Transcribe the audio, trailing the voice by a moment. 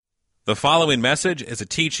The following message is a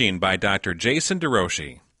teaching by Dr. Jason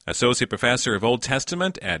DeRouchie, Associate Professor of Old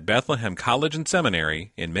Testament at Bethlehem College and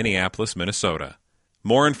Seminary in Minneapolis, Minnesota.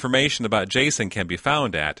 More information about Jason can be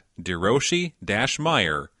found at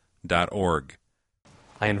derouchie-meyer.org.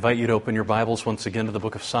 I invite you to open your Bibles once again to the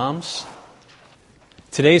book of Psalms.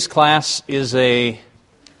 Today's class is a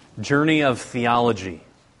journey of theology.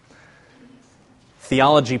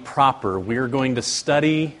 Theology proper. We are going to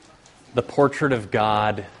study the portrait of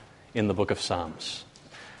God in the book of Psalms.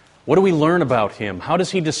 What do we learn about Him? How does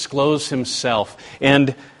He disclose Himself?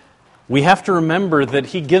 And we have to remember that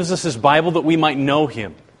He gives us His Bible that we might know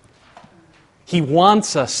Him. He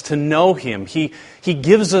wants us to know Him. He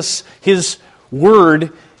gives us His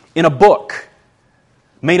Word in a book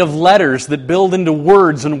made of letters that build into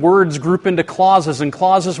words, and words group into clauses, and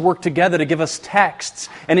clauses work together to give us texts.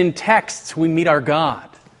 And in texts we meet our God.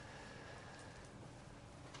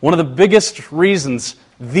 One of the biggest reasons,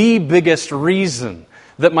 the biggest reason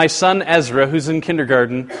that my son Ezra, who's in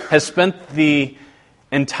kindergarten, has spent the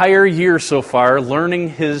entire year so far learning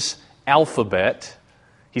his alphabet.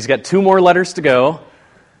 He's got 2 more letters to go.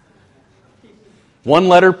 1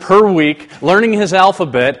 letter per week. Learning his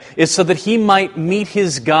alphabet is so that he might meet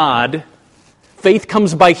his God. Faith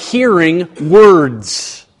comes by hearing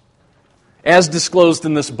words, as disclosed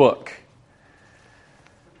in this book.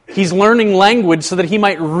 He's learning language so that he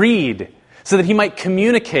might read, so that he might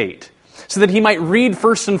communicate, so that he might read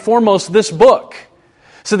first and foremost this book,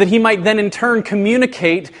 so that he might then in turn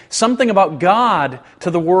communicate something about God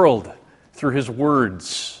to the world through his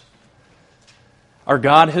words. Our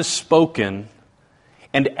God has spoken,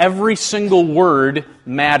 and every single word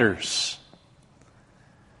matters.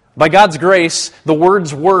 By God's grace, the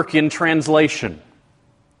words work in translation.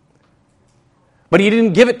 But He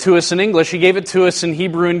didn't give it to us in English, He gave it to us in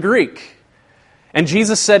Hebrew and Greek. And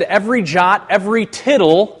Jesus said every jot, every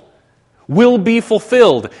tittle will be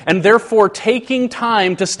fulfilled. And therefore, taking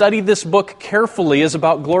time to study this book carefully is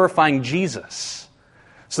about glorifying Jesus.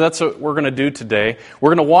 So that's what we're going to do today. We're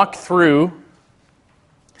going to walk through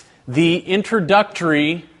the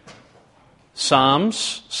introductory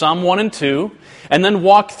Psalms, Psalm 1 and 2, and then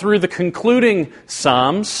walk through the concluding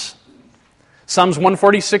Psalms, Psalms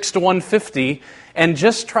 146 to 150, and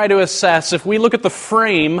just try to assess, if we look at the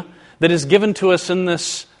frame that is given to us in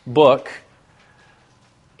this book,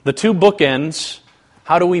 the 2 bookends,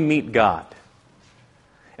 how do we meet God?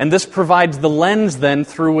 And this provides the lens then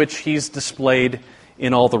through which He's displayed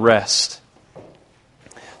in all the rest.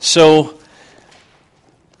 So,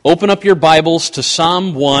 open up your Bibles to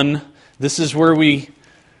Psalm 1. This is where we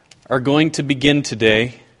are going to begin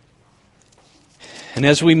today. And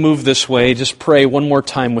as we move this way, just pray one more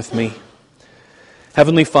time with me.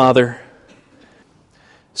 Heavenly Father,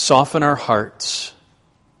 soften our hearts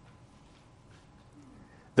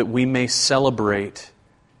that we may celebrate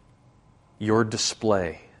Your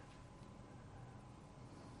display.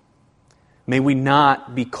 May we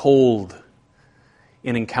not be cold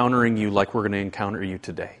in encountering You like we're going to encounter You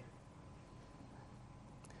today.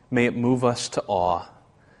 May it move us to awe,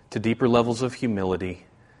 to deeper levels of humility,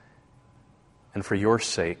 and for Your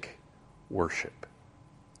sake, worship.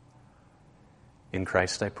 In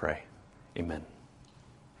Christ I pray. Amen.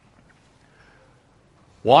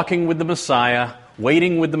 Walking with the Messiah,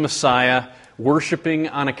 waiting with the Messiah, worshiping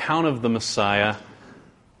on account of the Messiah.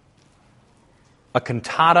 A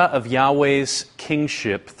cantata of Yahweh's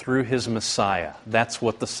kingship through His Messiah. That's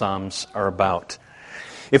what the Psalms are about.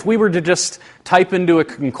 If we were to just type into a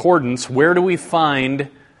concordance, where do we find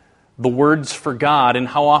the words for God and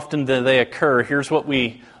how often do they occur? Here's what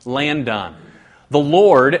we land on. The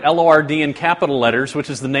Lord, L-O-R-D in capital letters, which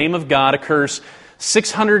is the name of God, occurs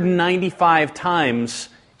 695 times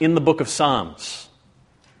in the book of Psalms.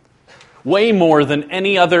 Way more than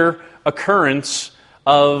any other occurrence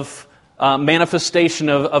of manifestation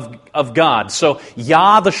of God. So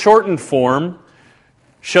Yah, the shortened form,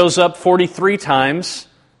 shows up 43 times.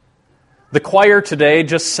 The choir today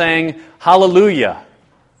just sang Hallelujah.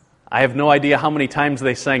 I have no idea how many times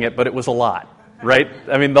they sang it, but it was a lot, right?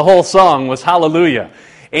 I mean, the whole song was Hallelujah.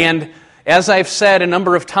 And as I've said a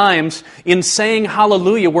number of times, in saying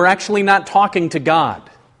Hallelujah, we're actually not talking to God.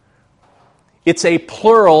 It's a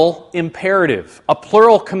plural imperative, a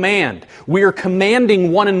plural command. We are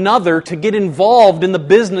commanding one another to get involved in the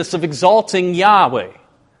business of exalting Yahweh.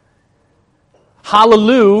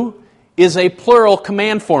 Hallelujah is a plural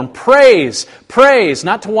command form. Praise,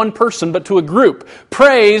 not to one person, but to a group.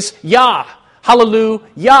 Praise Yah.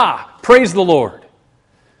 Hallelujah. Praise the Lord.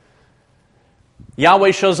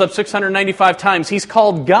 Yahweh shows up 695 times. He's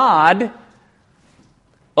called God,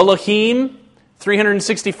 Elohim,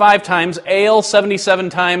 365 times, El 77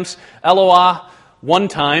 times, Eloah 1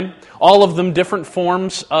 time, all of them different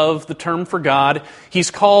forms of the term for God.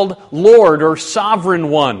 He's called Lord or Sovereign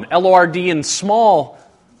One, L-O-R-D in small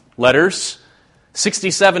letters,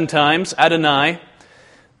 67 times, Adonai.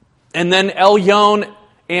 And then Elyon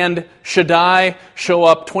and Shaddai show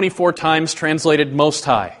up 24 times, translated Most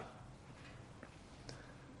High.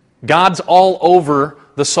 God's all over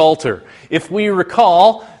the Psalter. If we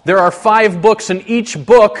recall, there are 5 books, and each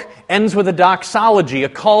book ends with a doxology, a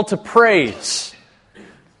call to praise.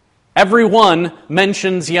 Every one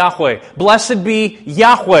mentions Yahweh. Blessed be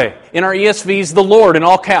Yahweh. In our ESVs, the Lord in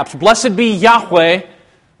all caps. Blessed be Yahweh,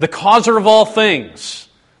 the causer of all things.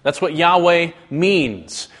 That's what Yahweh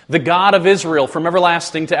means. The God of Israel from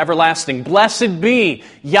everlasting to everlasting. Blessed be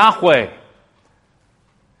Yahweh.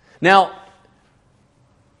 Now,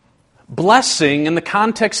 blessing in the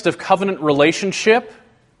context of covenant relationship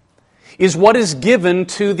is what is given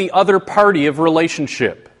to the other party of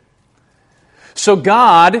relationship. So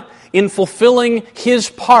God, in fulfilling His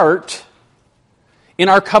part in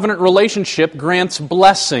our covenant relationship, grants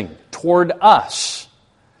blessing toward us.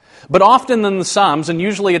 But often in the Psalms, and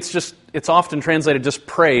usually it's often translated just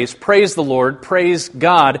praise the Lord, praise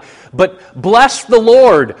God. But bless the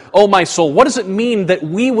Lord, O my soul. What does it mean that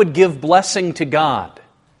we would give blessing to God?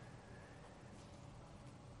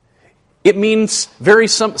 It means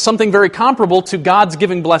something very comparable to God's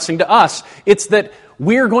giving blessing to us. It's that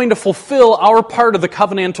we're going to fulfill our part of the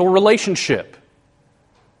covenantal relationship.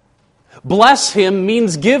 Bless Him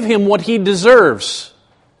means give Him what He deserves.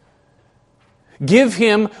 Give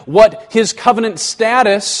Him what His covenant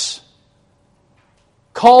status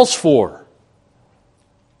calls for.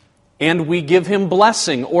 And we give Him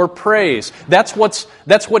blessing or praise. That's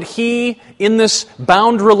what He, in this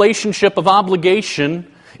bound relationship of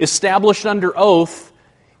obligation, established under oath,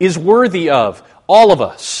 is worthy of. All of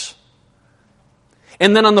us.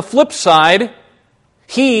 And then on the flip side,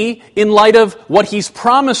 He, in light of what He's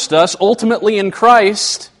promised us, ultimately in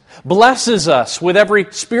Christ, blesses us with every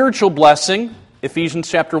spiritual blessing, Ephesians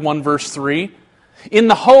chapter 1, verse 3, in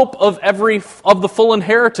the hope of the full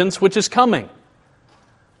inheritance which is coming.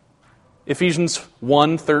 Ephesians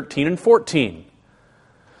 1, 13 and 14.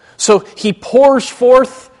 So He pours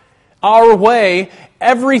forth our way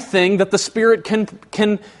everything that the Spirit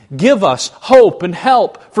can give us. Hope and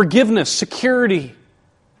help, forgiveness, security,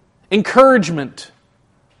 encouragement.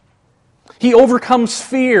 He overcomes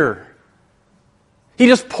fear. He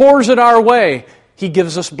just pours it our way. He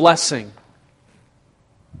gives us blessing.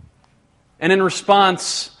 And in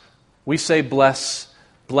response, we say,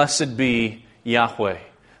 blessed be Yahweh,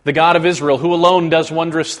 the God of Israel, who alone does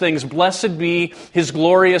wondrous things. Blessed be His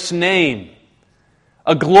glorious name.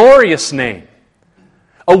 A glorious name.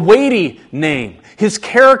 A weighty name. His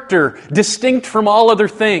character distinct from all other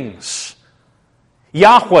things.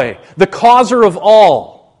 Yahweh, the causer of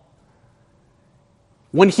all.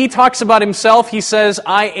 When He talks about Himself, He says,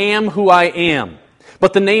 I am who I am.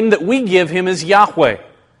 But the name that we give Him is Yahweh.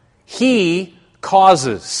 He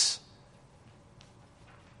causes.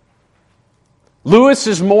 Lewis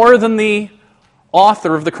is more than the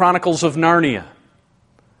author of the Chronicles of Narnia.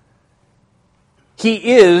 He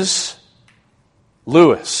is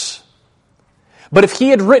Lewis. But if he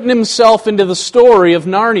had written himself into the story of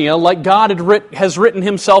Narnia like God has written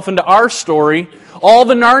Himself into our story, all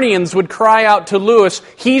the Narnians would cry out to Lewis,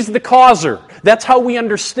 He's the causer. That's how we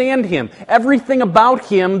understand Him. Everything about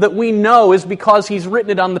Him that we know is because He's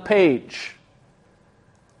written it on the page.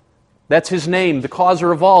 That's His name, the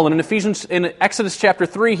causer of all. And in Exodus chapter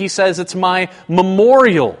 3, He says, it's my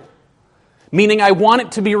memorial. Meaning I want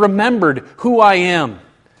it to be remembered who I am.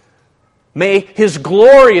 May His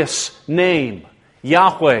glorious name,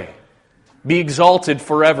 Yahweh, be exalted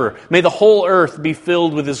forever. May the whole earth be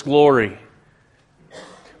filled with His glory.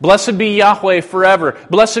 Blessed be Yahweh forever.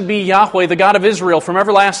 Blessed be Yahweh, the God of Israel, from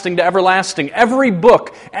everlasting to everlasting. Every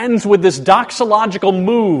book ends with this doxological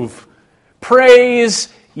move.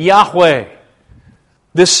 Praise Yahweh.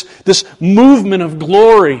 This movement of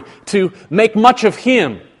glory to make much of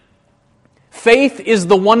Him. Faith is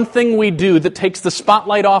the one thing we do that takes the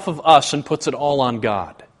spotlight off of us and puts it all on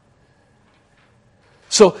God.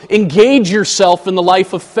 So engage yourself in the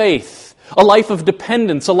life of faith. A life of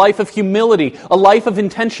dependence, a life of humility, a life of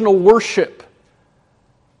intentional worship.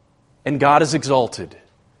 And God is exalted.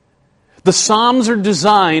 The Psalms are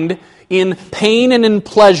designed in pain and in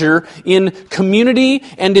pleasure, in community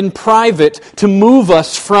and in private, to move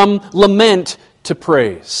us from lament to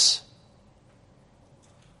praise.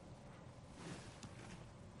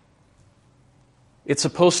 It's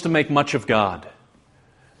supposed to make much of God.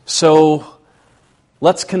 So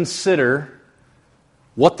let's consider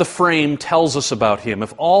what the frame tells us about Him,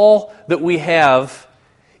 if all that we have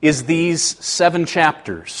is these 7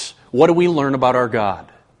 chapters, what do we learn about our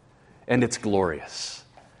God? And it's glorious.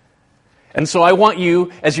 And so I want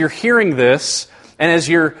you, as you're hearing this, and as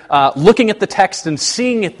you're looking at the text and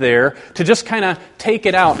seeing it there, to just kind of take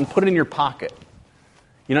it out and put it in your pocket.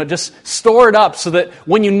 Just store it up so that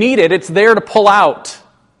when you need it, it's there to pull out.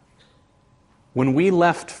 When we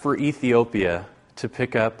left for Ethiopia to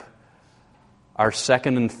pick up our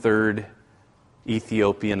 2nd and 3rd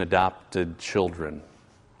Ethiopian adopted children,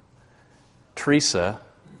 Teresa,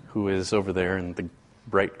 who is over there in the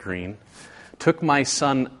bright green, took my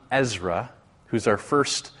son Ezra, who's our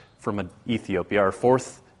first from Ethiopia, our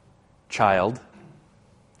 4th child,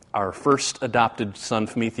 our first adopted son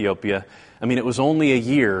from Ethiopia. It was only a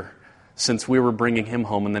year since we were bringing him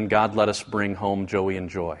home, and then God let us bring home Joey and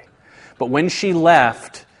Joy. But when she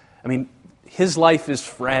left, his life is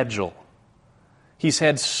fragile. He's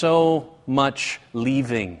had so much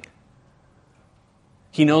leaving.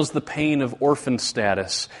 He knows the pain of orphan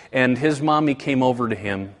status. And his mommy came over to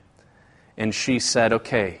him and she said,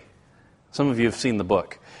 okay, some of you have seen the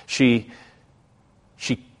book. She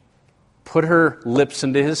put her lips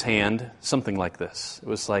into his hand, something like this. It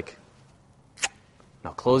was like,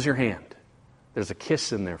 now close your hand. There's a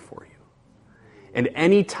kiss in there for you. And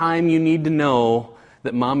any time you need to know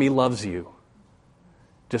that mommy loves you,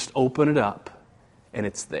 just open it up and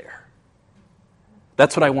it's there.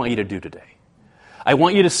 That's what I want you to do today. I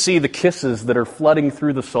want you to see the kisses that are flooding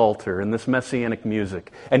through the Psalter in this messianic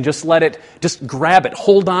music, and just grab it,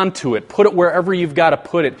 hold on to it, put it wherever you've got to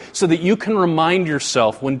put it, so that you can remind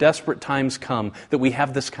yourself when desperate times come that we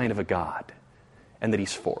have this kind of a God and that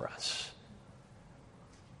He's for us.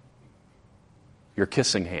 Your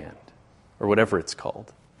kissing hand, or whatever it's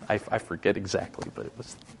called. I forget exactly, but it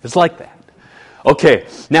was like that. Okay,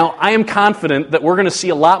 now I am confident that we're going to see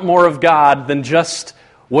a lot more of God than just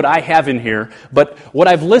what I have in here, but what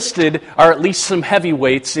I've listed are at least some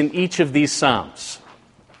heavyweights in each of these Psalms.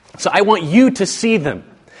 So I want you to see them.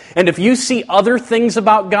 And if you see other things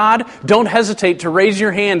about God, don't hesitate to raise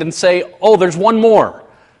your hand and say, oh, there's one more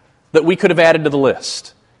that we could have added to the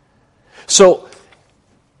list. So,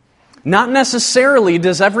 not necessarily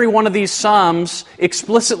does every one of these Psalms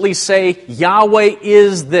explicitly say, Yahweh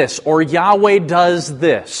is this, or Yahweh does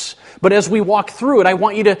this. But as we walk through it, I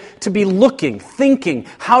want you to be looking, thinking,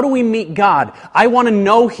 how do we meet God? I want to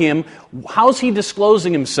know Him. How's He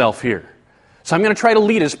disclosing Himself here? So I'm going to try to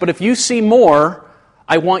lead us, but if you see more,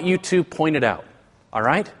 I want you to point it out. All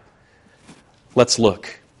right? Let's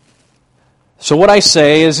look. So what I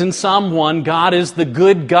say is in Psalm 1, God is the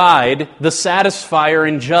good guide, the satisfier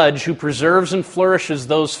and judge who preserves and flourishes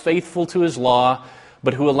those faithful to His law,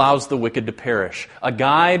 but who allows the wicked to perish. A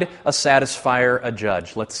guide, a satisfier, a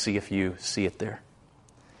judge. Let's see if you see it there.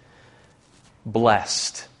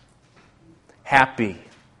 Blessed, happy,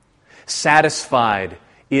 satisfied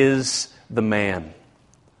is the man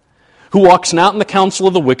who walks not in the counsel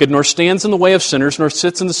of the wicked, nor stands in the way of sinners, nor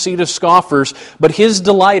sits in the seat of scoffers, but his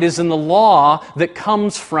delight is in the law that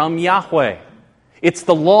comes from Yahweh. It's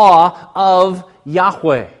the law of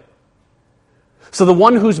Yahweh. So the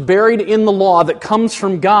one who's buried in the law that comes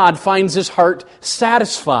from God finds his heart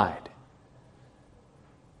satisfied.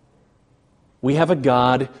 We have a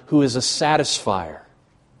God who is a satisfier.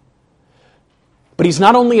 But He's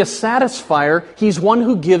not only a satisfier, He's one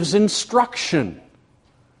who gives instruction.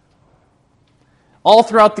 All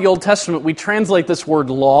throughout the Old Testament, we translate this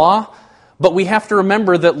word law, but we have to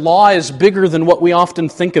remember that law is bigger than what we often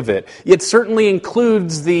think of it. It certainly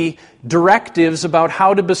includes the directives about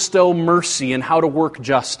how to bestow mercy and how to work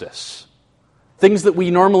justice. Things that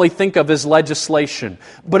we normally think of as legislation.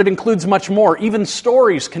 But it includes much more. Even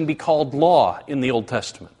stories can be called law in the Old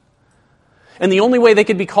Testament. And the only way they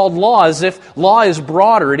could be called law is if law is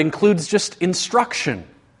broader. It includes just instruction.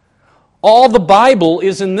 All the Bible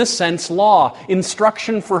is, in this sense, law,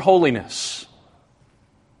 instruction for holiness.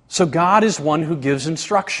 So God is one who gives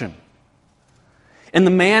instruction. And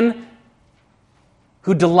the man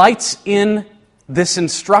who delights in this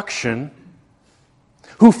instruction,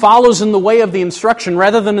 who follows in the way of the instruction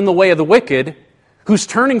rather than in the way of the wicked, who's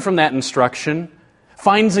turning from that instruction,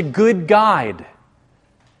 finds a good guide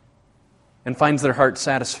and finds their heart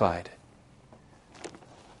satisfied.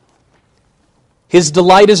 His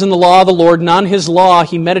delight is in the law of the Lord, and on His law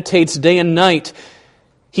he meditates day and night.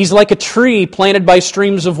 He's like a tree planted by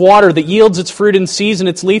streams of water that yields its fruit in season,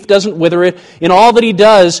 its leaf doesn't wither it. In all that he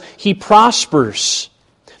does, he prospers.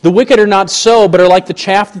 The wicked are not so, but are like the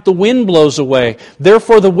chaff that the wind blows away.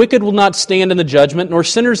 Therefore the wicked will not stand in the judgment, nor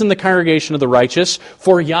sinners in the congregation of the righteous,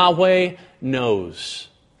 for Yahweh knows.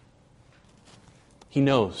 He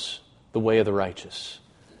knows the way of the righteous,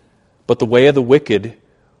 but the way of the wicked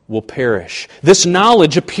will perish. This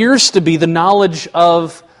knowledge appears to be the knowledge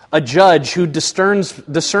of a judge who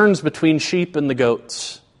discerns between sheep and the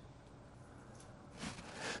goats.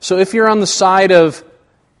 So if you're on the side of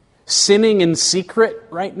sinning in secret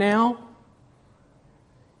right now,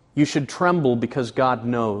 you should tremble because God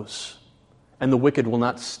knows, and the wicked will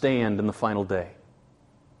not stand in the final day.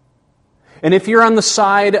 And if you're on the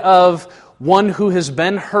side of one who has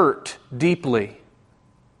been hurt deeply,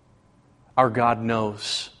 our God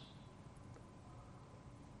knows.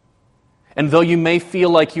 And though you may feel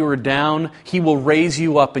like you are down, He will raise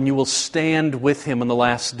you up and you will stand with Him on the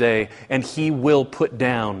last day, and He will put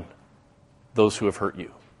down those who have hurt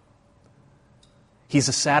you. He's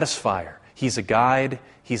a satisfier. He's a guide.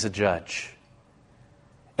 He's a judge.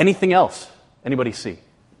 Anything else? Anybody see?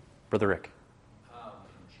 Brother Rick.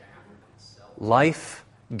 Life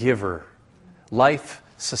giver. Life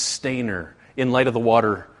sustainer. In light of the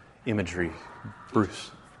water imagery.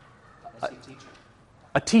 Bruce.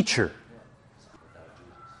 A teacher.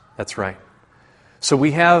 That's right. So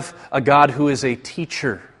we have a God who is a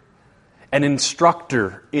teacher, an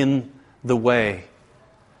instructor in the way.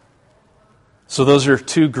 So those are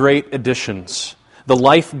two great additions. The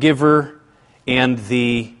life giver and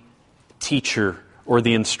the teacher or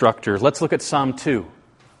the instructor. Let's look at Psalm 2.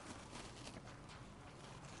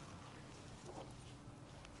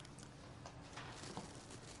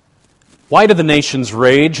 Why do the nations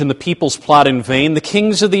rage and the peoples plot in vain? The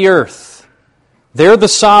kings of the earth, they're the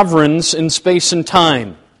sovereigns in space and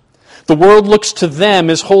time. The world looks to them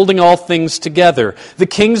as holding all things together. The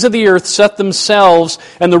kings of the earth set themselves,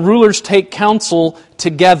 and the rulers take counsel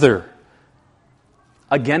together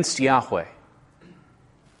against Yahweh.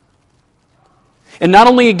 And not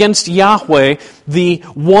only against Yahweh, the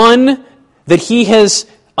one that He has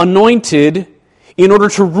anointed in order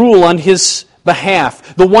to rule on His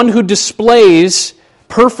behalf, the one who displays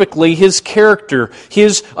perfectly His character,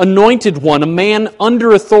 His anointed one, a man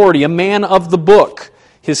under authority, a man of the book,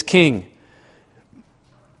 His king.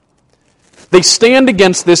 They stand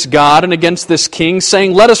against this God and against this king,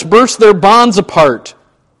 saying, "Let us burst their bonds apart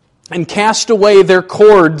and cast away their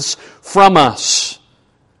cords from us."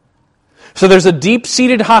 So there's a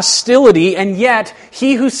deep-seated hostility, and yet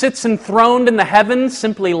He who sits enthroned in the heavens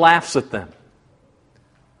simply laughs at them.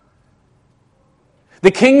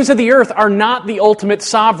 The kings of the earth are not the ultimate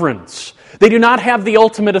sovereigns. They do not have the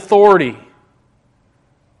ultimate authority.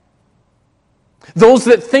 Those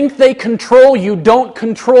that think they control you don't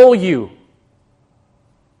control you.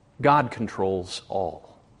 God controls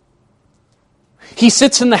all. He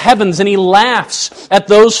sits in the heavens and He laughs at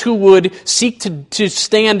those who would seek to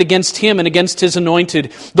stand against Him and against His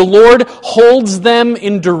anointed. The Lord holds them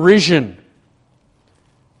in derision.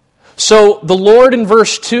 So the Lord in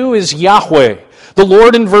verse 2 is Yahweh. The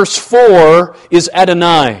Lord in verse 4 is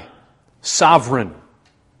Adonai, sovereign.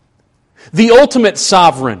 The ultimate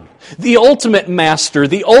sovereign, the ultimate master,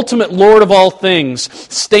 the ultimate Lord of all things,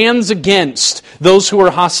 stands against those who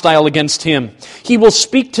are hostile against Him. He will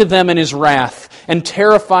speak to them in His wrath and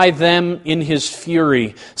terrify them in His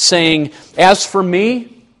fury, saying, "As for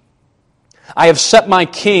me, I have set my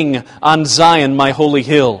king on Zion, my holy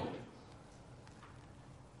hill."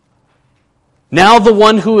 Now the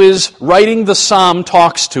one who is writing the psalm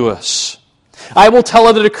talks to us. "I will tell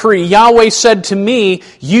of the decree. Yahweh said to me,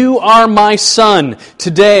 'You are my son.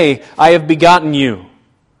 Today I have begotten you.'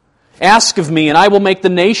 Ask of me, and I will make the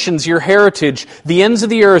nations your heritage, the ends of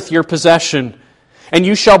the earth your possession. And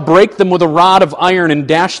you shall break them with a rod of iron and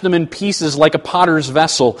dash them in pieces like a potter's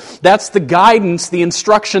vessel." That's the guidance, the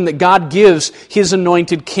instruction that God gives His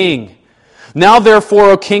anointed king. "Now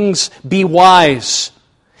therefore, O kings, be wise.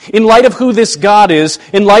 In light of who this God is,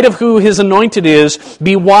 in light of who His anointed is,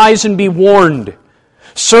 be wise and be warned.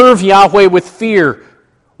 Serve Yahweh with fear."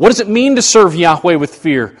 What does it mean to serve Yahweh with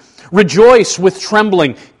fear? "Rejoice with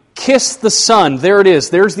trembling. Kiss the Son." There it is.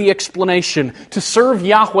 There's the explanation. To serve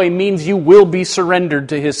Yahweh means you will be surrendered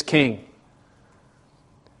to His king.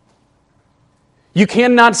 You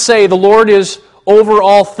cannot say the Lord is over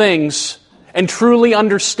all things and truly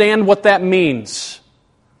understand what that means.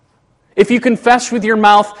 If you confess with your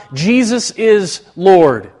mouth, Jesus is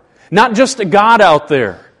Lord, not just a God out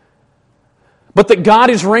there, but that God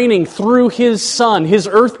is reigning through His Son, His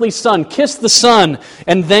earthly Son. Kiss the Son,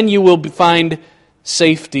 and then you will find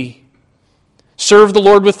safety. Serve the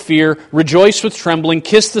Lord with fear, rejoice with trembling,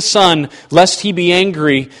 kiss the Son, lest He be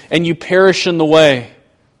angry and you perish in the way.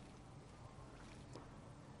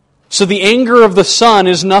 So the anger of the Son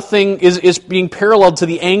is being paralleled to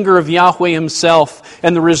the anger of Yahweh Himself,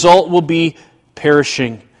 and the result will be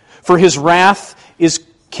perishing. For His wrath is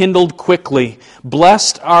kindled quickly.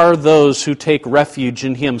 Blessed are those who take refuge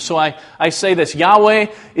in Him. So I say this, Yahweh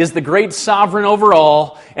is the great sovereign over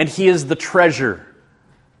all, and He is the treasure.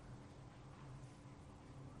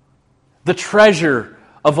 The treasure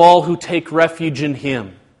of all who take refuge in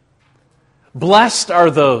Him. Blessed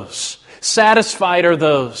are those, satisfied are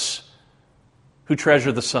those who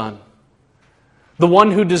treasure the Son. The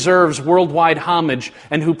one who deserves worldwide homage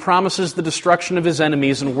and who promises the destruction of His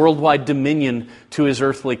enemies and worldwide dominion to His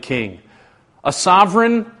earthly king. A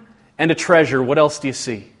sovereign and a treasure. What else do you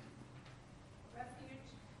see? Refuge.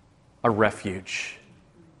 A refuge.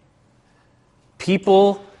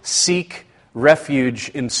 People seek refuge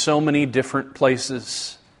in so many different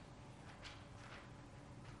places.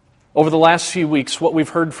 Over the last few weeks, what we've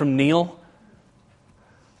heard from Neil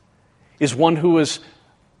is one who is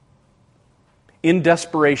in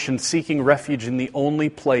desperation seeking refuge in the only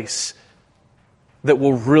place that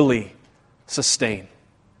will really sustain.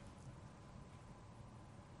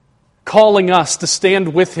 Calling us to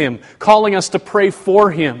stand with Him, calling us to pray for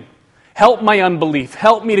Him. Help my unbelief.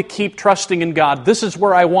 Help me to keep trusting in God. This is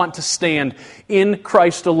where I want to stand. In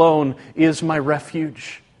Christ alone is my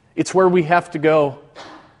refuge. It's where we have to go.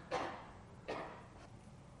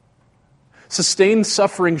 Sustained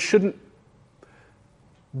suffering shouldn't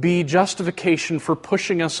be justification for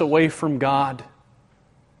pushing us away from God.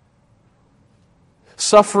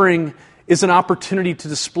 Suffering is an opportunity to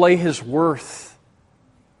display His worth.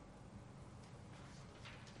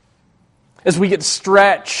 As we get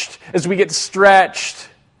stretched, and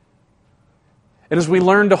as we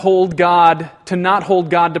learn to hold God, to not hold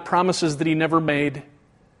God to promises that He never made.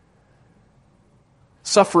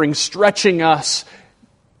 Suffering, stretching us.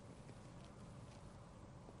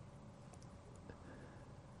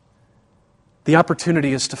 The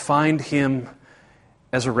opportunity is to find Him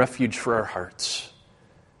as a refuge for our hearts,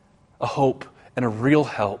 a hope and a real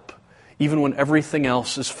help, even when everything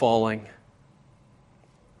else is falling,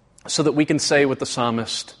 so that we can say with the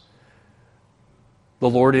psalmist, "The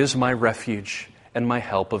Lord is my refuge and my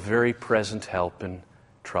help, a very present help in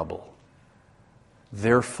trouble.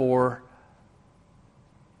 Therefore,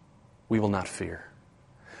 we will not fear.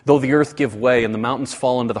 Though the earth give way and the mountains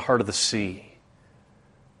fall into the heart of the sea,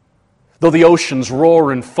 though the oceans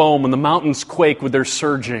roar and foam and the mountains quake with their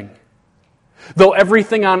surging, though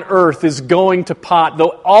everything on earth is going to pot,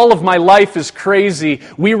 though all of my life is crazy,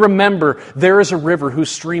 we remember there is a river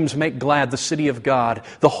whose streams make glad the city of God,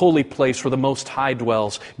 the holy place where the Most High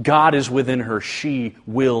dwells. God is within her. She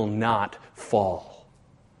will not fall."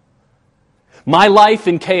 My life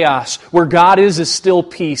in chaos, where God is still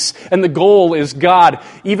peace. And the goal is, God,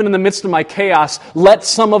 even in the midst of my chaos, let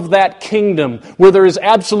some of that kingdom, where there is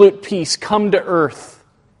absolute peace, come to earth.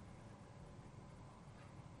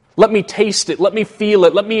 Let me taste it, let me feel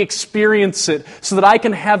it, let me experience it, so that I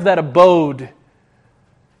can have that abode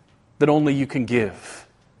that only You can give.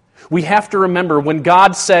 We have to remember when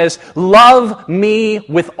God says, "Love me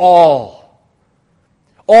with all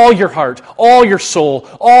your heart, all your soul,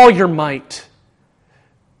 all your might."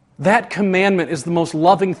 That commandment is the most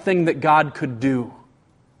loving thing that God could do.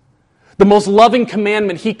 The most loving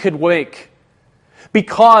commandment He could make.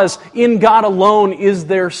 Because in God alone is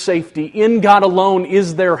their safety. In God alone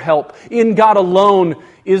is their help. In God alone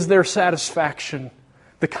is their satisfaction.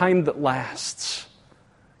 The kind that lasts.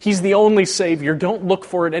 He's the only Savior. Don't look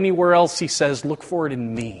for it anywhere else, He says. Look for it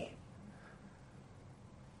in me.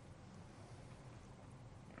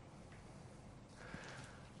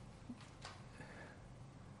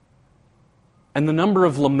 And the number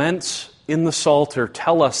of laments in the Psalter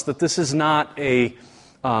tell us that this is not a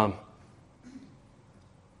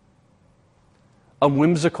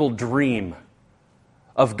whimsical dream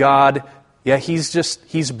of God. Yeah,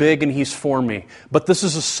 He's big and He's for me. But this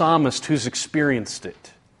is a psalmist who's experienced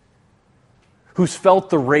it, who's felt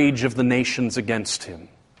the rage of the nations against him,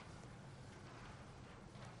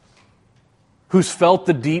 who's felt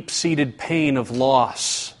the deep-seated pain of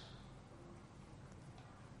loss,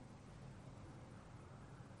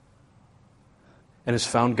 and has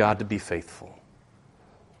found God to be faithful.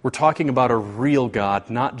 We're talking about a real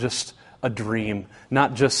God, not just a dream,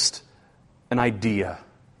 not just an idea.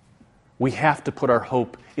 We have to put our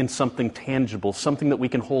hope in something tangible, something that we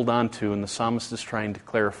can hold on to, and the psalmist is trying to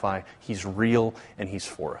clarify He's real and He's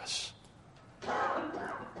for us.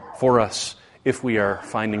 For us, if we are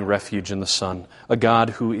finding refuge in the Son, a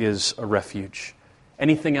God who is a refuge.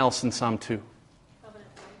 Anything else in Psalm 2?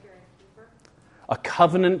 A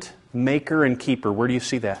covenant maker and keeper. Where do you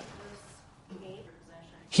see that?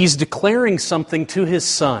 He's declaring something to His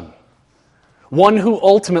Son. One who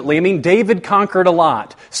ultimately, David conquered a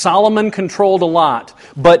lot. Solomon controlled a lot.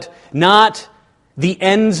 But not the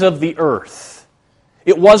ends of the earth.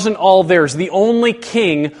 It wasn't all theirs. The only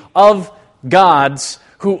king of gods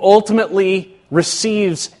who ultimately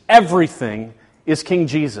receives everything is King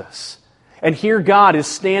Jesus. And here God is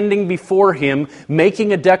standing before him,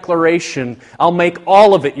 making a declaration, I'll make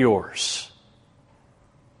all of it yours.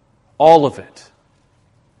 All of it.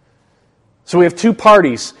 So we have two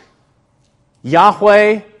parties.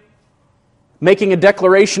 Yahweh making a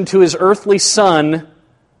declaration to his earthly son,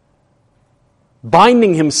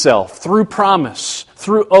 binding himself through promise,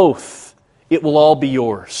 through oath, it will all be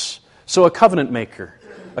yours. So a covenant maker,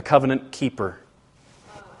 a covenant keeper.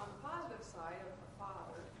 On the positive side of the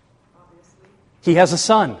father, obviously, He has a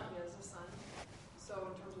son. he has a son. So in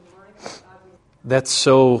terms of learning about God, That's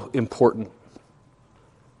so important.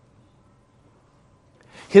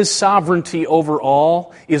 His sovereignty over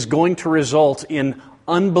all is going to result in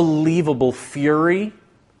unbelievable fury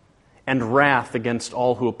and wrath against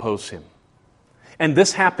all who oppose him. And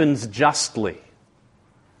this happens justly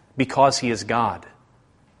because he is God.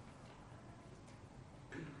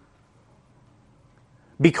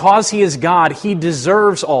 Because he is God, he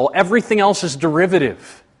deserves all. Everything else is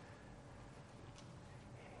derivative.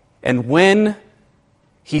 And when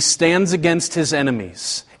he stands against his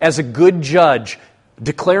enemies as a good judge,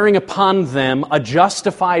 declaring upon them a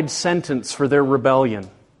justified sentence for their rebellion,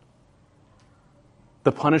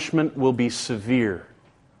 the punishment will be severe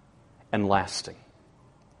and lasting.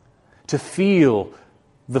 To feel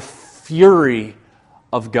the fury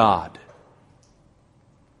of God.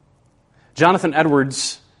 Jonathan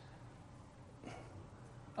Edwards,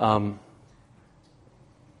 the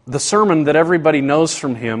sermon that everybody knows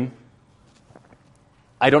from him,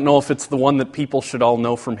 I don't know if it's the one that people should all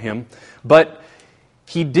know from him, but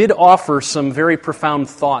he did offer some very profound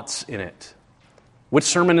thoughts in it. Which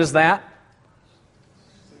sermon is that?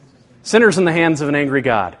 Sinners in the Hands of an Angry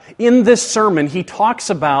God. In this sermon, he talks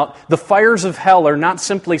about the fires of hell are not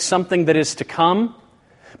simply something that is to come,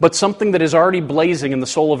 but something that is already blazing in the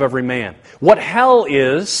soul of every man. What hell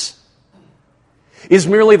is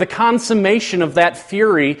merely the consummation of that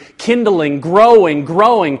fury, kindling, growing,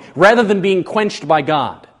 rather than being quenched by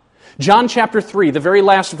God. John chapter 3, the very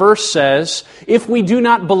last verse says, if we do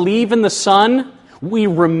not believe in the Son, we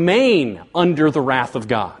remain under the wrath of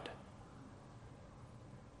God.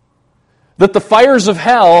 That the fires of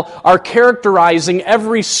hell are characterizing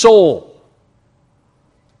every soul.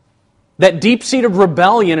 That deep-seated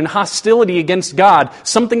rebellion and hostility against God,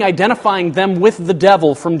 something identifying them with the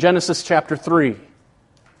devil from Genesis chapter 3.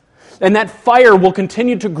 And that fire will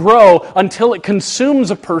continue to grow until it consumes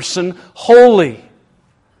a person wholly.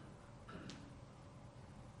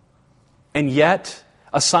 And yet,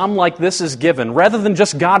 a psalm like this is given. Rather than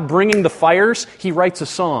just God bringing the fires, he writes a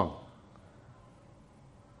song.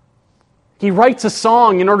 He writes a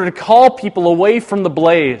song in order to call people away from the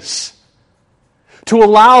blaze, to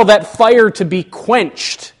allow that fire to be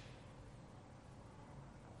quenched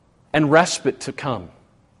and respite to come,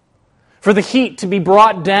 for the heat to be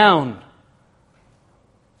brought down,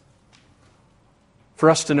 for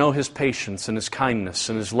us to know His patience and His kindness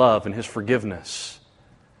and His love and His forgiveness.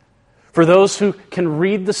 For those who can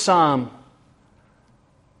read the psalm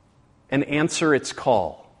and answer its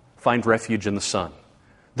call, find refuge in the Son.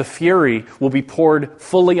 The fury will be poured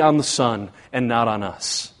fully on the Son and not on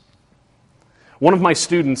us. One of my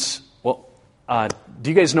students, do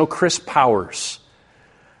you guys know Chris Powers?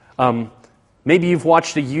 Maybe you've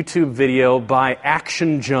watched a YouTube video by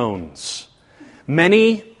Action Jones.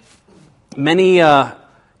 Many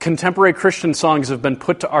contemporary Christian songs have been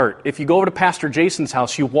put to art. If you go over to Pastor Jason's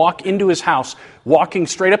house, you walk into his house, walking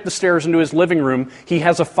straight up the stairs into his living room, he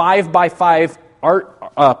has a 5x5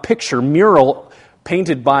 art picture, mural,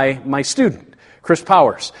 painted by my student, Chris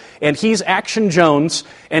Powers. And he's Action Jones,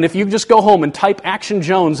 and if you just go home and type Action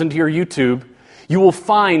Jones into your YouTube, you will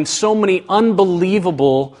find so many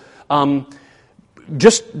unbelievable,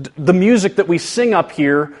 just the music that we sing up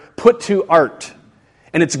here put to art.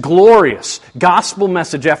 And it's glorious, gospel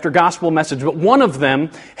message after gospel message. But one of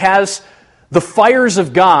them has the fires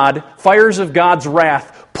of God, fires of God's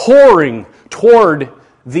wrath, pouring toward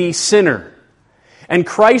the sinner. And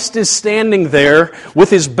Christ is standing there with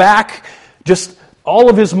His back, just all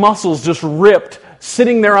of His muscles just ripped,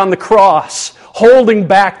 sitting there on the cross, holding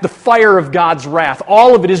back the fire of God's wrath.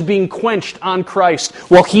 All of it is being quenched on Christ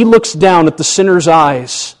while He looks down at the sinner's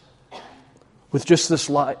eyes with just this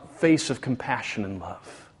face of compassion and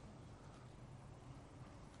love.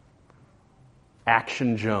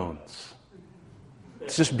 Action Jones.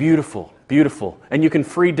 It's just beautiful, beautiful. And you can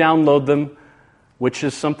free download them, which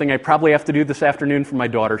is something I probably have to do this afternoon for my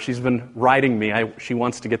daughter. She's been riding me. She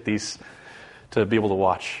wants to get these to be able to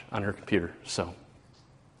watch on her computer. So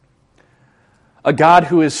a God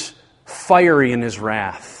who is fiery in His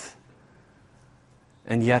wrath,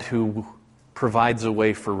 and yet who provides a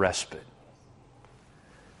way for respite.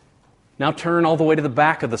 Now turn all the way to the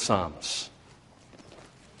back of the Psalms.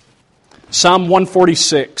 Psalm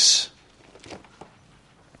 146.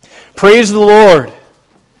 Praise the Lord.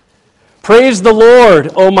 Praise the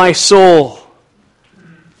Lord, O my soul.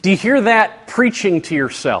 Do you hear that preaching to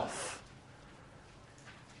yourself?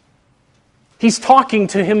 He's talking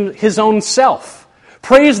to his own self.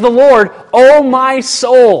 Praise the Lord, O my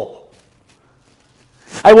soul.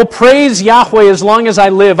 I will praise Yahweh as long as I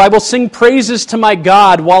live. I will sing praises to my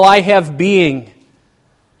God while I have being.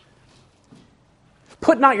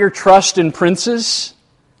 Put not your trust in princes,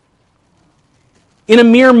 in a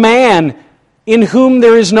mere man in whom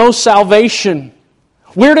there is no salvation.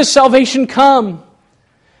 Where does salvation come?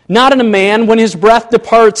 Not in a man. When his breath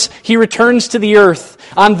departs, he returns to the earth.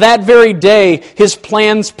 On that very day, his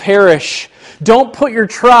plans perish. Don't put your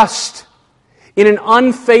trust in an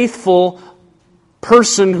unfaithful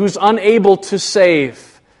person who's unable to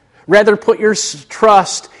save. Rather, put your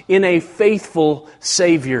trust in a faithful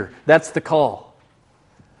Savior. That's the call.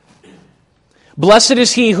 Blessed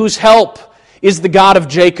is he whose help is the God of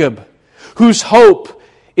Jacob, whose hope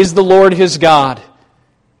is the Lord his God.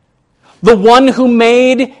 The one who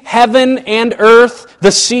made heaven and earth,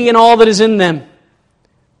 the sea and all that is in them.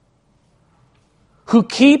 Who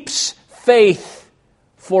keeps faith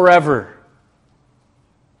forever.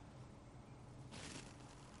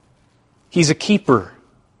 He's a keeper.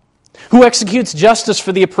 Who executes justice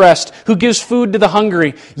for the oppressed, who gives food to the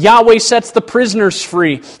hungry. Yahweh sets the prisoners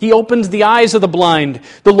free. He opens the eyes of the blind.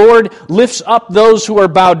 The Lord lifts up those who are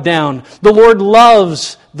bowed down. The Lord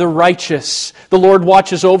loves the righteous. The Lord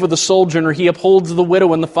watches over the sojourner. He upholds the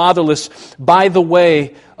widow and the fatherless. But the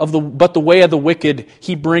way of the wicked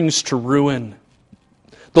He brings to ruin.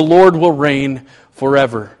 The Lord will reign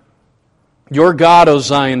forever. Your God, O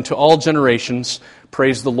Zion, to all generations,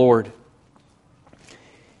 praise the Lord.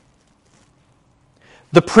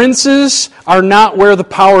 The princes are not where the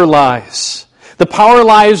power lies. The power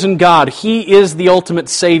lies in God. He is the ultimate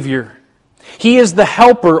Savior. He is the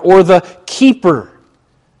helper or the keeper.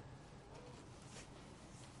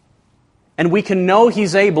 And we can know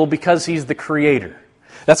He's able because He's the Creator.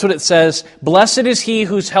 That's what it says. Blessed is he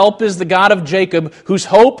whose help is the God of Jacob, whose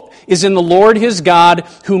hope is in the Lord his God,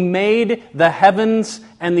 who made the heavens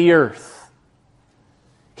and the earth.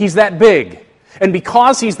 He's that big. And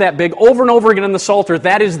because He's that big, over and over again in the Psalter,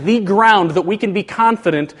 that is the ground that we can be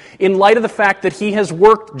confident in light of the fact that He has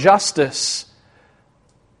worked justice.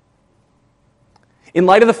 In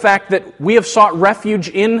light of the fact that we have sought refuge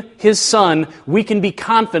in His Son, we can be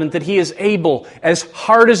confident that He is able, as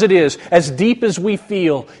hard as it is, as deep as we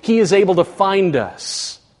feel, He is able to find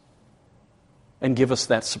us and give us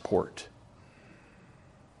that support.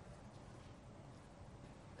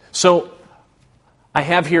 So, I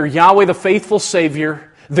have here Yahweh, the faithful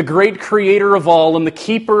Savior, the great Creator of all, and the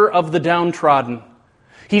keeper of the downtrodden.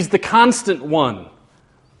 He's the constant one.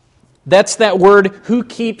 That's that word, who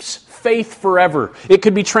keeps faith forever. It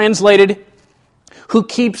could be translated, who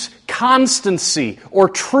keeps constancy or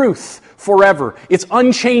truth forever. It's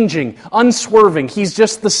unchanging, unswerving. He's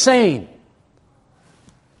just the same.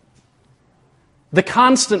 The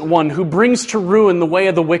constant one who brings to ruin the way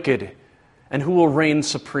of the wicked and who will reign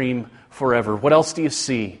supreme forever. What else do you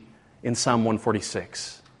see in Psalm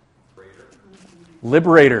 146?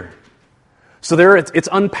 Liberator. So there it's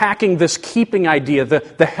unpacking this keeping idea,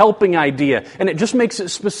 the helping idea, and it just makes it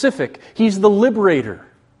specific. He's the liberator.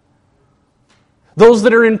 Those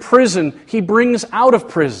that are in prison, He brings out of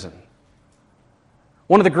prison.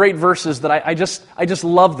 One of the great verses that I just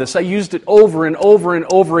love this. I used it over and over and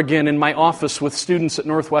over again in my office with students at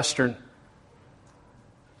Northwestern.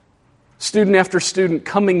 Student after student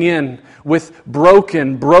coming in with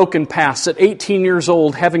broken pasts at 18 years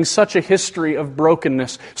old, having such a history of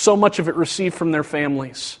brokenness, so much of it received from their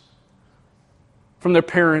families, from their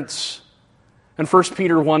parents. And 1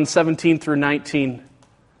 Peter 1, 17 through 19,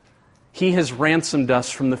 He has ransomed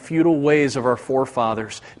us from the futile ways of our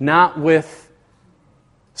forefathers, not with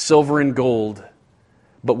silver and gold,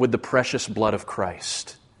 but with the precious blood of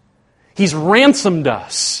Christ. He's ransomed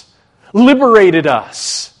us, liberated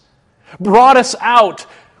us, brought us out.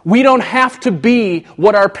 We don't have to be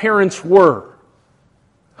what our parents were.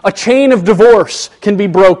 A chain of divorce can be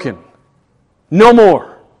broken. No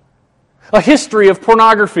more. A history of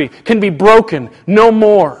pornography can be broken. No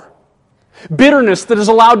more. Bitterness that is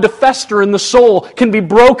allowed to fester in the soul can be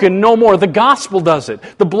broken. No more. The gospel does it.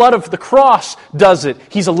 The blood of the cross does it.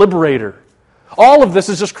 He's a liberator. All of this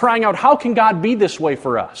is just crying out, how can God be this way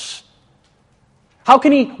for us? How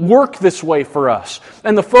can He work this way for us?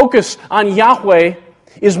 And the focus on Yahweh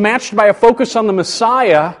is matched by a focus on the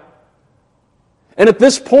Messiah. And at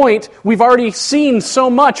this point, we've already seen so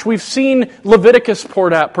much. We've seen Leviticus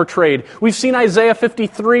portrayed. We've seen Isaiah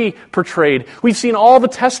 53 portrayed. We've seen all the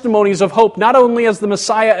testimonies of hope, not only as the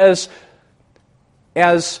Messiah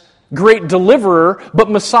as great deliverer, but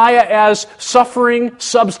Messiah as suffering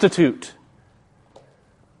substitute.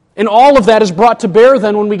 And all of that is brought to bear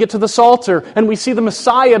then when we get to the Psalter, and we see the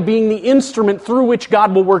Messiah being the instrument through which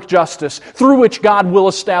God will work justice, through which God will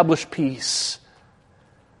establish peace.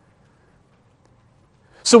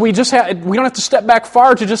 So we don't have to step back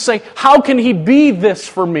far to just say, how can He be this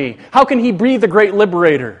for me? How can He be the great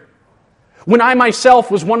liberator? When I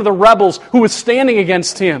myself was one of the rebels who was standing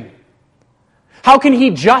against Him. How can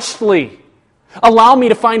He justly allow me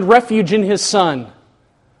to find refuge in His Son?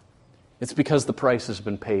 It's because the price has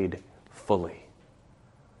been paid fully.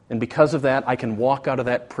 And because of that, I can walk out of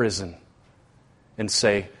that prison and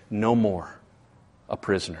say, no more a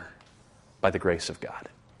prisoner by the grace of God.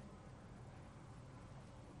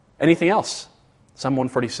 Anything else? Psalm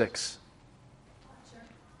 146. Watcher.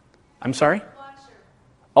 I'm sorry? Watcher.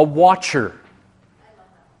 A watcher. I love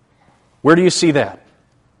that. Where do you see that?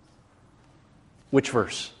 Which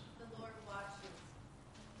verse? The Lord watches.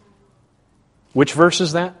 Which verse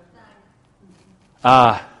is that?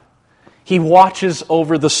 He watches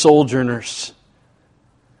over the sojourners,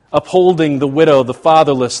 upholding the widow, the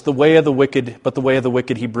fatherless, the way of the wicked, but the way of the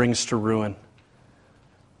wicked He brings to ruin.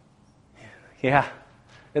 Yeah,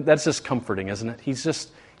 that's just comforting, isn't it?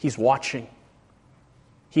 He's watching.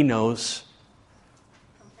 He knows.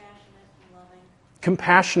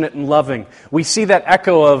 Compassionate and loving. We see that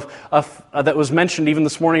echo of that was mentioned even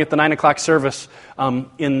this morning at the 9 o'clock service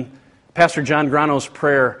in Pastor John Grano's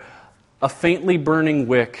prayer. A faintly burning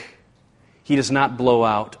wick He does not blow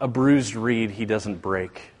out. A bruised reed He doesn't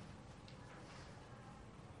break.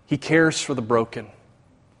 He cares for the broken.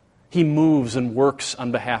 He moves and works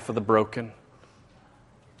on behalf of the broken.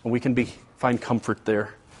 And we can find comfort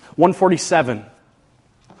there. 147.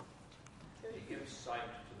 He gives sight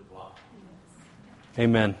to the blind.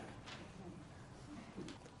 Amen.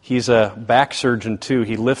 He's a back surgeon too.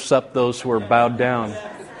 He lifts up those who are bowed down.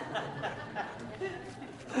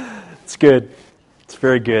 It's good. It's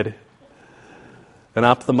very good. An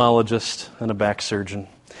ophthalmologist and a back surgeon.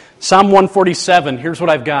 Psalm 147, here's what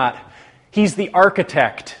I've got. He's the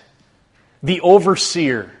architect, the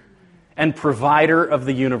overseer, and provider of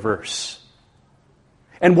the universe.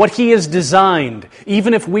 And what He has designed,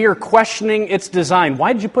 even if we are questioning its design,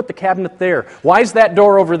 why did you put the cabinet there? Why is that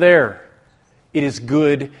door over there? It is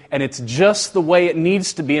good, and it's just the way it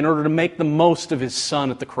needs to be in order to make the most of His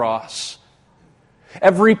Son at the cross.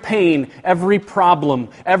 Every pain, every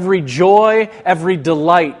problem, every joy, every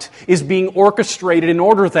delight is being orchestrated in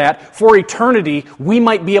order that, for eternity, we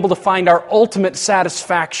might be able to find our ultimate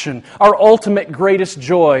satisfaction, our ultimate greatest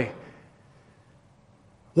joy.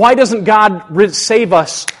 Why doesn't God save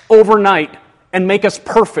us overnight and make us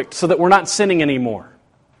perfect so that we're not sinning anymore?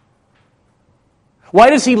 Why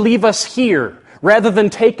does He leave us here rather than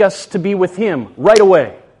take us to be with Him right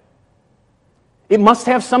away? It must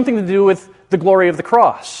have something to do with the glory of the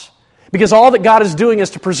cross. Because all that God is doing is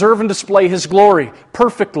to preserve and display His glory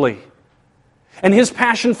perfectly. And His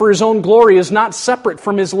passion for His own glory is not separate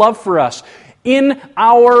from His love for us. In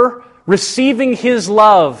our receiving His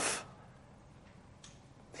love,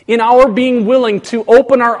 in our being willing to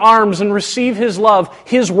open our arms and receive His love,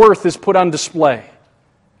 His worth is put on display.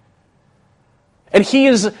 And He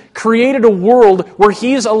has created a world where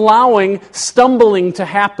He is allowing stumbling to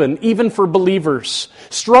happen, even for believers.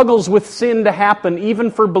 Struggles with sin to happen,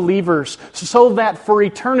 even for believers. So that for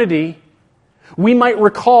eternity, we might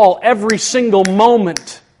recall every single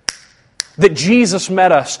moment that Jesus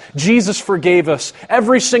met us, Jesus forgave us.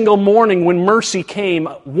 Every single morning when mercy came,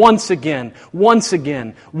 once again,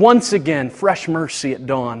 fresh mercy at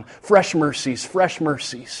dawn. Fresh mercies, fresh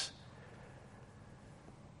mercies.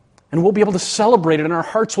 And we'll be able to celebrate it, and our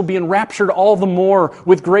hearts will be enraptured all the more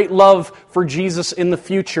with great love for Jesus in the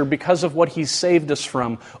future because of what He's saved us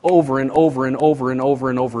from over and over and over and over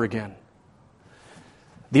and over again.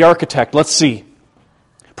 The architect, let's see.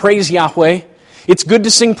 Praise Yahweh. It's good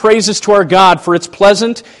to sing praises to our God, for it's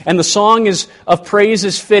pleasant, and the song of praise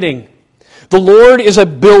is fitting. The Lord is a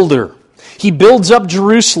builder. He builds up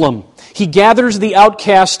Jerusalem. He gathers the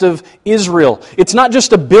outcast of Israel. It's not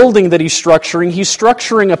just a building that He's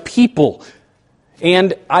structuring a people.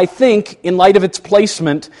 And I think, in light of its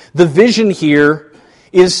placement, the vision here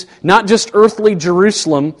is not just earthly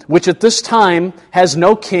Jerusalem, which at this time has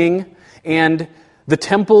no king, and the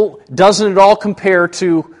temple doesn't at all compare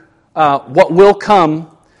to what will come,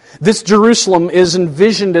 this Jerusalem is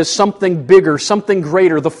envisioned as something bigger, something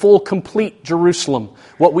greater, the full, complete Jerusalem,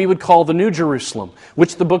 what we would call the New Jerusalem,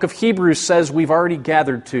 which the book of Hebrews says we've already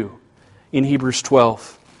gathered to in Hebrews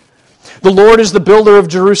 12. The Lord is the builder of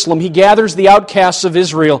Jerusalem. He gathers the outcasts of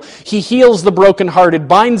Israel. He heals the brokenhearted,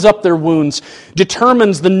 binds up their wounds,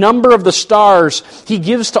 determines the number of the stars. He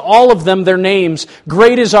gives to all of them their names.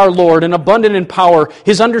 Great is our Lord and abundant in power,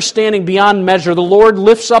 His understanding beyond measure. The Lord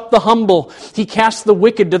lifts up the humble. He casts the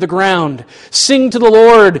wicked to the ground. Sing to the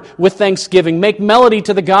Lord with thanksgiving. Make melody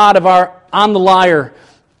to the God on the lyre.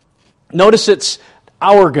 Notice it's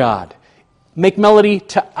our God. Make melody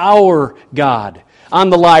to our God. On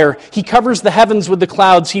the lyre. He covers the heavens with the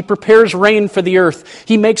clouds. He prepares rain for the earth.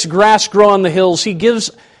 He makes grass grow on the hills. He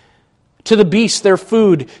gives to the beasts their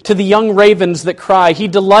food, to the young ravens that cry. He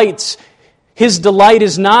delights. His delight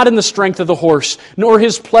is not in the strength of the horse, nor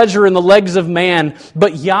His pleasure in the legs of man,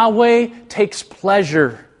 but Yahweh takes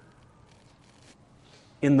pleasure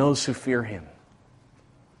in those who fear Him.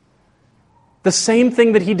 The same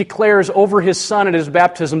thing that He declares over His Son at His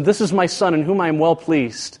baptism, "This is my Son in whom I am well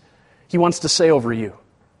pleased," He wants to say over you.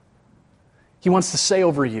 He wants to say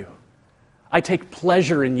over you, "I take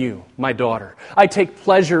pleasure in you, my daughter. I take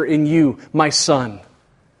pleasure in you, my son.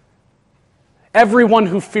 Everyone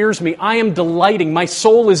who fears me, I am delighting. My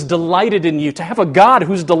soul is delighted in you." To have a God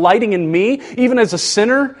who's delighting in me, even as a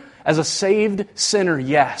sinner, as a saved sinner,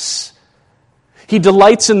 yes. He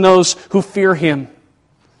delights in those who fear Him,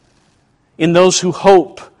 in those who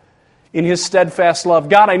hope in His steadfast love.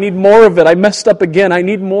 God, I need more of it. I messed up again. I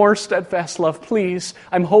need more steadfast love, please.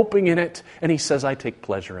 I'm hoping in it. And He says, I take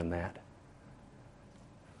pleasure in that.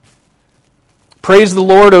 Praise the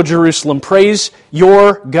Lord, O Jerusalem. Praise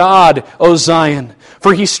your God, O Zion.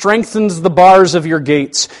 For He strengthens the bars of your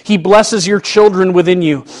gates. He blesses your children within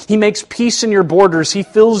you. He makes peace in your borders. He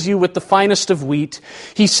fills you with the finest of wheat.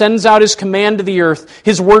 He sends out His command to the earth.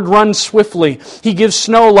 His word runs swiftly. He gives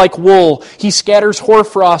snow like wool. He scatters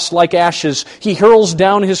hoarfrost like ashes. He hurls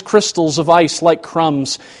down His crystals of ice like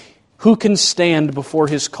crumbs. Who can stand before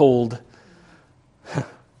His cold?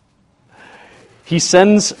 He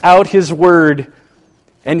sends out His word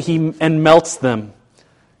and melts them.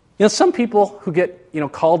 You know, some people who get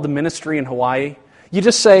called to ministry in Hawaii, you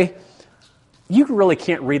just say, "You really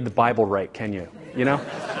can't read the Bible right, can you?" You know?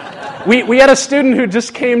 We had a student who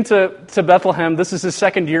just came to Bethlehem. This is his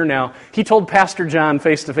second year now. He told Pastor John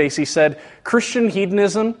face to face, he said, "Christian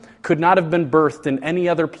hedonism could not have been birthed in any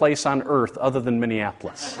other place on earth other than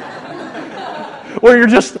Minneapolis." Where you're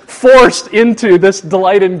just forced into this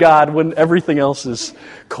delight in God when everything else is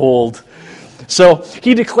cold. So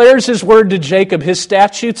He declares His word to Jacob, His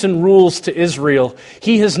statutes and rules to Israel.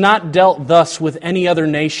 He has not dealt thus with any other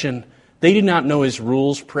nation. They do not know His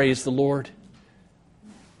rules, praise the Lord.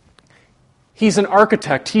 He's an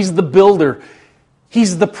architect. He's the builder.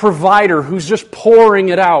 He's the provider who's just pouring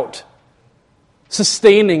it out,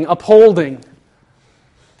 sustaining, upholding.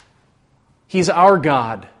 He's our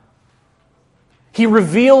God. He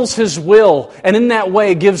reveals His will, and in that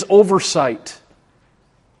way gives oversight.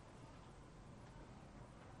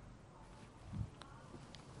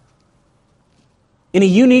 In a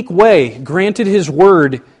unique way, granted His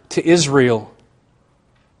word to Israel.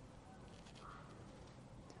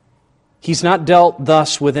 He's not dealt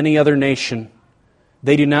thus with any other nation.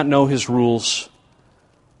 They do not know His rules.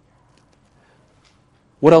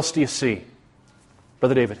 What else do you see,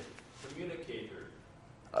 Brother David? Communicator.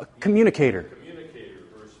 A communicator.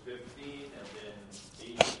 Verse 15 and then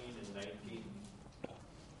 18 and 19.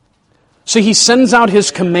 So He sends out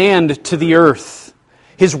His command to the earth.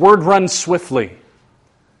 His word runs swiftly.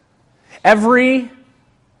 Every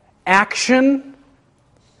action,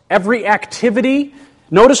 every activity,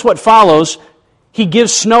 notice what follows. He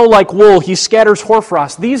gives snow like wool. He scatters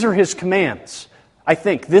hoarfrost. These are His commands, I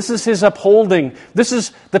think. This is His upholding. This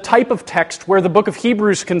is the type of text where the book of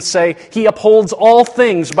Hebrews can say He upholds all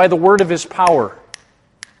things by the word of His power.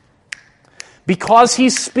 Because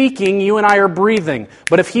He's speaking, you and I are breathing.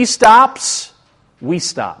 But if He stops, we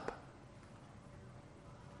stop.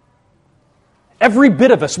 Every bit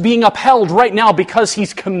of us being upheld right now because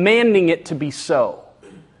He's commanding it to be so.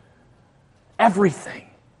 Everything.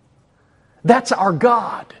 That's our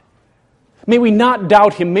God. May we not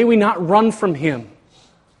doubt Him. May we not run from Him.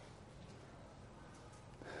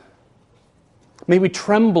 May we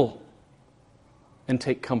tremble and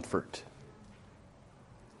take comfort.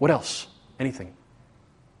 What else? Anything?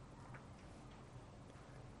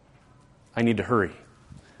 I need to hurry.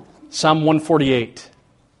 Psalm 148.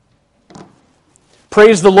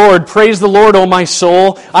 Praise the Lord, O my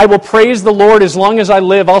soul. I will praise the Lord as long as I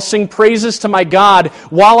live. I'll sing praises to my God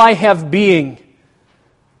while I have being.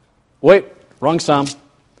 Wait, wrong psalm.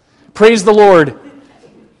 Praise the Lord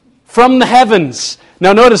from the heavens.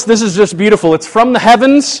 Now notice, this is just beautiful. It's from the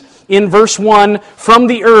heavens in verse 1, from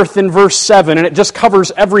the earth in verse 7, and it just covers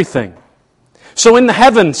everything. So in the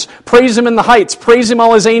heavens, praise Him in the heights, praise Him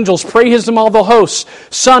all His angels, praise Him all the hosts,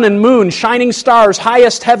 sun and moon, shining stars,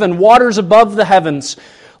 highest heaven, waters above the heavens.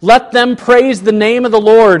 Let them praise the name of the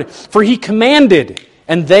Lord, for He commanded,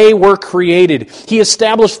 and they were created. He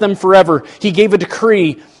established them forever. He gave a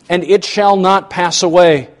decree, and it shall not pass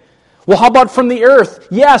away. Well, how about from the earth?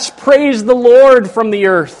 Yes, praise the Lord from the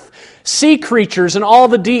earth. Sea creatures and all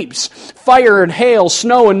the deeps, fire and hail,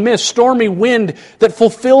 snow and mist, stormy wind that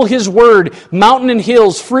fulfill His word, mountain and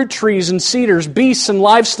hills, fruit trees and cedars, beasts and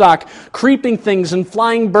livestock, creeping things and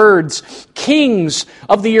flying birds, kings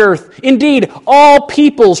of the earth. Indeed, all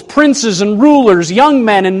peoples, princes and rulers, young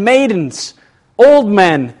men and maidens, old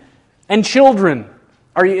men and children.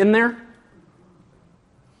 Are you in there?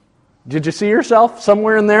 Did you see yourself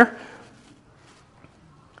somewhere in there?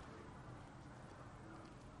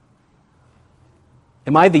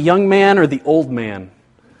 Am I the young man or the old man?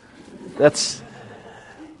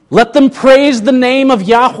 Let them praise the name of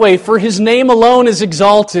Yahweh, for His name alone is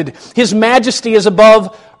exalted. His majesty is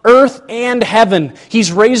above earth and heaven.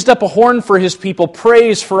 He's raised up a horn for His people,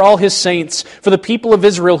 praise for all His saints, for the people of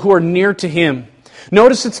Israel who are near to Him.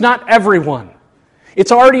 Notice it's not everyone.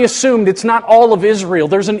 It's already assumed it's not all of Israel.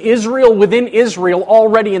 There's an Israel within Israel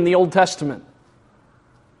already in the Old Testament.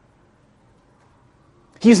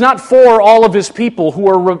 He's not for all of His people who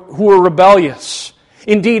are rebellious.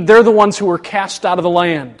 Indeed, they're the ones who were cast out of the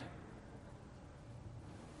land.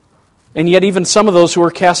 And yet even some of those who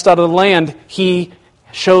are cast out of the land, He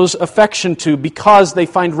shows affection to because they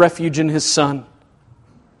find refuge in His Son.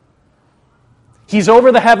 He's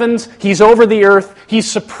over the heavens, He's over the earth,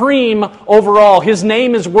 He's supreme over all. His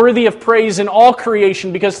name is worthy of praise in all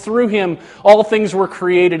creation because through Him all things were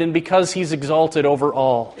created and because He's exalted over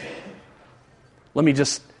all. Let me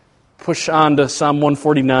just push on to Psalm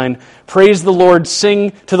 149. Praise the Lord,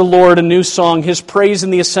 sing to the Lord a new song, His praise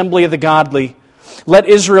in the assembly of the godly. Let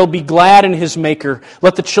Israel be glad in His Maker.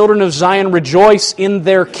 Let the children of Zion rejoice in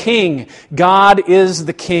their King. God is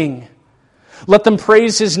the King. Let them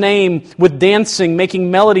praise His name with dancing,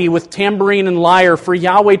 making melody with tambourine and lyre, for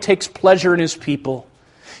Yahweh takes pleasure in His people.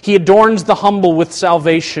 He adorns the humble with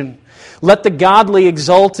salvation. Let the godly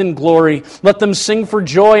exult in glory. Let them sing for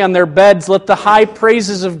joy on their beds. Let the high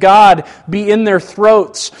praises of God be in their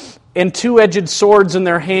throats and two-edged swords in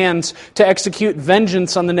their hands to execute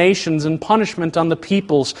vengeance on the nations and punishment on the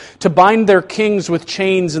peoples, to bind their kings with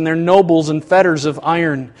chains and their nobles in fetters of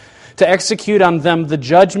iron, to execute on them the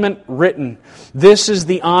judgment written. This is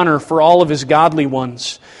the honor for all of His godly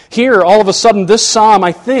ones. Here, all of a sudden, this psalm,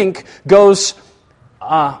 I think, goes...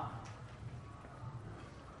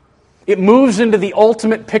 It moves into the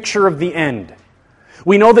ultimate picture of the end.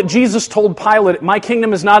 We know that Jesus told Pilate, my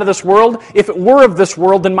kingdom is not of this world. If it were of this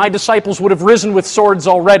world, then my disciples would have risen with swords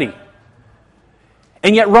already.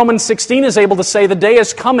 And yet Romans 16 is able to say the day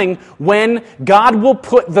is coming when God will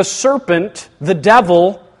put the serpent, the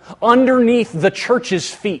devil, underneath the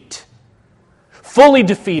church's feet. Fully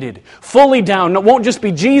defeated, fully down. It won't just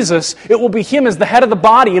be Jesus, it will be Him as the head of the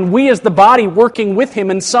body, and we as the body working with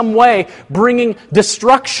Him in some way, bringing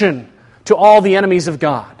destruction to all the enemies of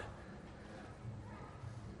God.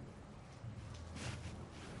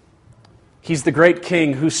 He's the great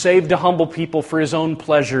King who saved a humble people for His own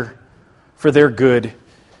pleasure, for their good.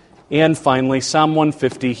 And finally, Psalm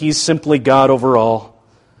 150, He's simply God over all.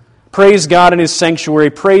 Praise God in His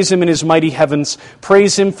sanctuary. Praise Him in His mighty heavens.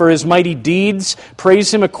 Praise Him for His mighty deeds.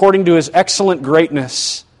 Praise Him according to His excellent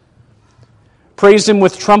greatness. Praise Him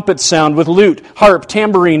with trumpet sound, with lute, harp,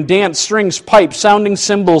 tambourine, dance, strings, pipes, sounding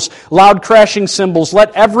cymbals, loud crashing cymbals.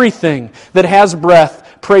 Let everything that has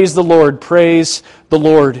breath praise the Lord. Praise the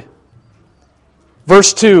Lord.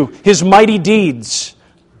 Verse 2, His mighty deeds,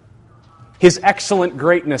 His excellent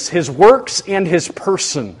greatness, His works and His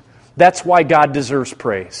person. That's why God deserves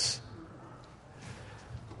praise.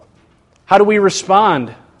 How do we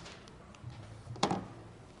respond?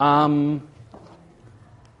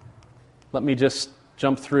 Let me just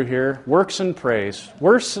jump through here. Works and praise.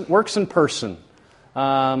 Works and person.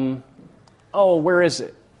 Where is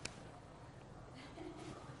it?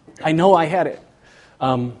 I know I had it.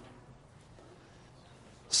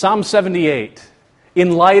 Psalm 78.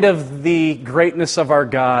 In light of the greatness of our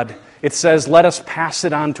God, it says, let us pass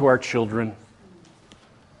it on to our children.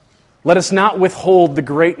 Let us not withhold the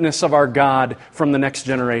greatness of our God from the next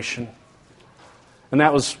generation. And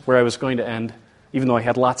that was where I was going to end, even though I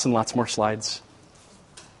had lots and lots more slides.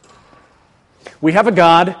 We have a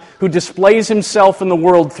God who displays himself in the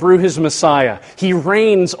world through his Messiah. He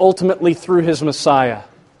reigns ultimately through his Messiah.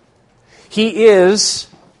 He is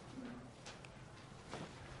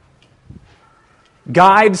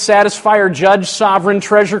guide, satisfier, judge, sovereign,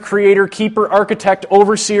 treasure, creator, keeper, architect,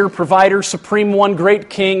 overseer, provider, supreme one, great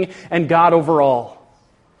king, and God over all.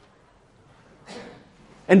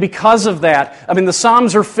 And because of that, the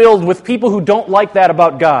Psalms are filled with people who don't like that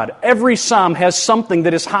about God. Every Psalm has something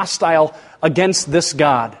that is hostile against this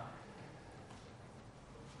God.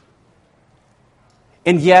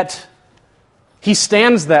 And yet, he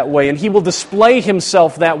stands that way, and he will display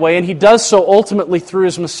himself that way, and he does so ultimately through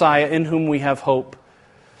his Messiah, in whom we have hope.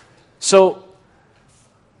 So,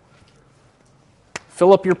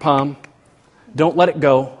 fill up your palm. Don't let it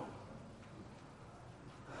go.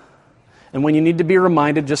 And when you need to be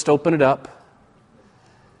reminded, just open it up.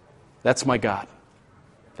 That's my God.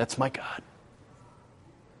 That's my God.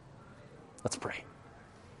 Let's pray.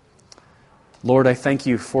 Lord, I thank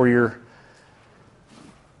you for your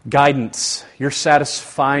guidance, your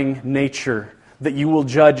satisfying nature, that you will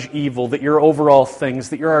judge evil, that you're over all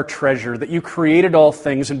things, that you're our treasure, that you created all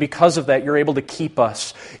things, and because of that, you're able to keep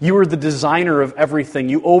us. You are the designer of everything.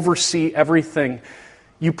 You oversee everything.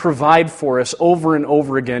 You provide for us over and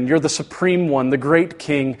over again. You're the supreme one, the great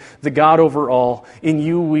king, the God over all. In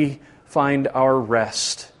you we find our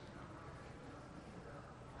rest.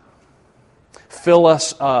 Fill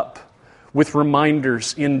us up with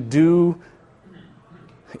reminders in due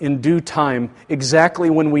time,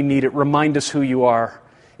 exactly when we need it. Remind us who you are.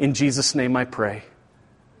 In Jesus' name I pray.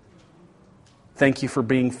 Thank you for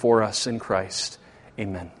being for us in Christ.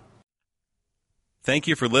 Amen. Thank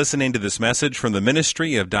you for listening to this message from the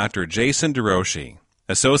ministry of Dr. Jason DeRouchie,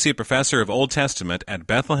 Associate Professor of Old Testament at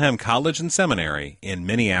Bethlehem College and Seminary in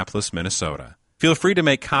Minneapolis, Minnesota. Feel free to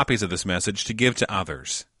make copies of this message to give to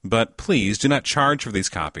others, but please do not charge for these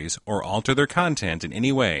copies or alter their content in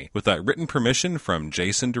any way without written permission from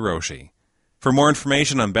Jason DeRouchie. For more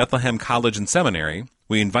information on Bethlehem College and Seminary,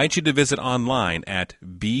 we invite you to visit online at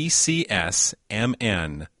bcsmn.org.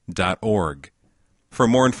 For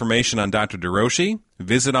more information on Dr. DeRouchie,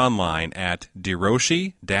 visit online at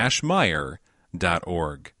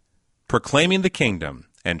derouchie-meyer.org. Proclaiming the kingdom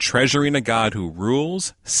and treasuring a God who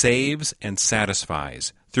rules, saves, and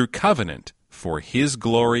satisfies through covenant for His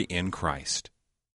glory in Christ.